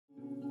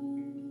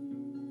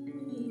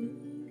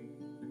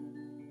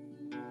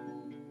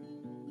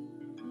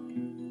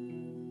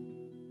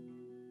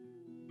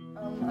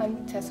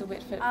I'm Tessa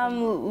Whitford.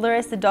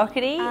 Larissa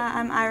Doherty.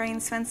 I'm Irene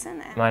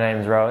Swenson. My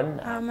name's Rowan.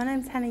 My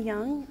name's Hannah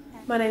Young.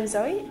 My name's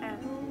Zoe.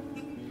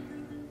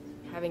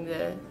 Having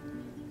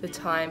the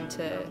time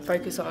to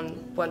focus on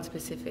one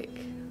specific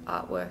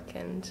artwork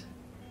and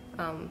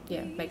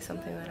make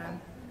something that I'm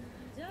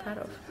proud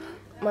of.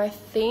 My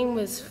theme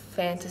was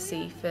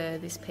fantasy for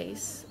this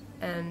piece,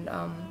 and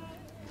I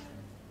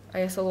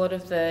guess a lot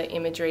of the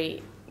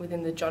imagery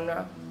within the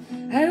genre.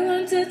 I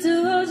wanted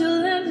to hold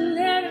your hand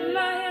in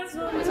my hands.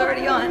 It's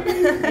already on.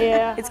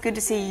 Yeah. It's good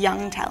to see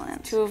young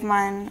talent. Two of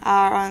mine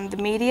are on the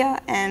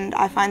media, and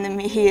I find the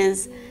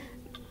media's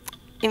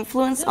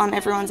influence on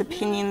everyone's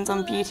opinions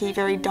on beauty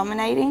very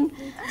dominating.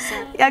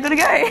 So yeah, I gotta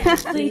go.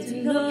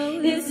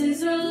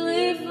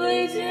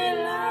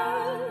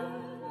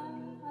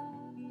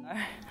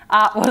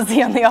 Art was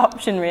the only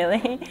option,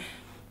 really.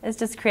 It's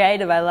just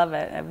creative, I love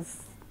it. It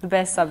was the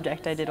best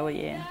subject I did all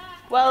year.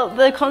 Well,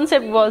 the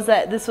concept was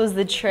that this was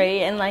the tree,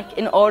 and like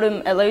in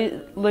autumn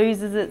it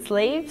loses its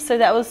leaves, so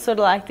that was sort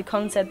of like the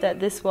concept, that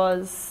this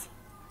was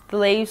the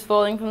leaves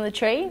falling from the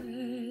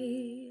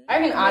tree. I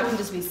reckon art can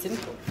just be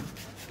simple.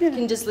 It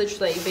can just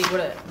literally be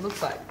what it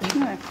looks like.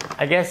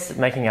 I guess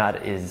making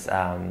art is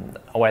a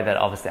way that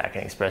obviously I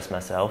can express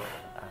myself.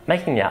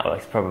 Making the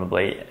artworks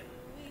probably,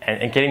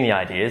 and getting the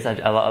ideas. I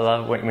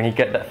love when you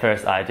get that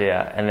first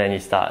idea and then you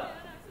start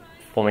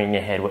forming in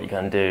your head what you're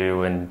going to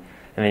do, and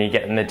then you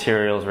get the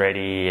materials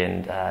ready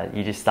and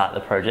you just start the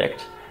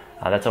project.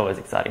 That's always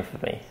exciting for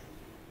me.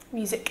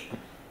 Music.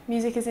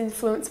 Music has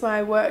influenced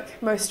my work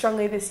most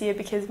strongly this year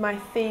because my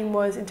theme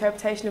was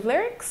interpretation of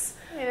lyrics.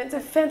 And it's a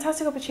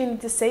fantastic opportunity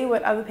to see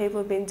what other people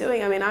have been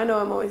doing. I mean, I know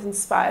I'm always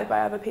inspired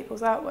by other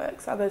people's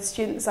artworks, other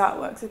students'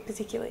 artworks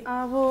particularly.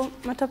 Well,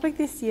 my topic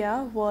this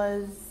year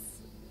was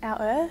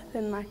our Earth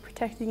and like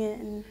protecting it.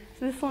 And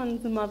so this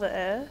one's the Mother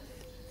Earth,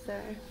 so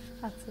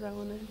that's what I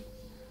wanted.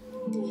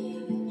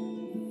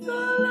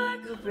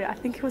 I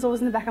think it was always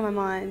in the back of my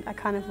mind. I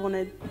kind of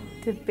wanted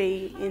to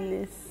be in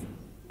this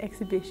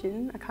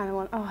exhibition. I kind of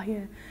want, oh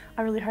yeah,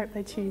 I really hope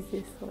they choose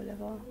this or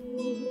whatever.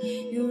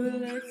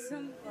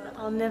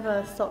 I'll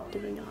never stop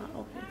doing art,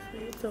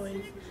 obviously. It's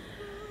always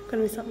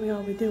going to be something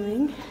I'll be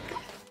doing.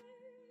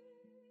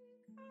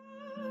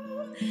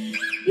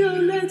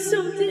 You're like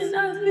something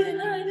I've been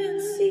hiding,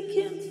 see.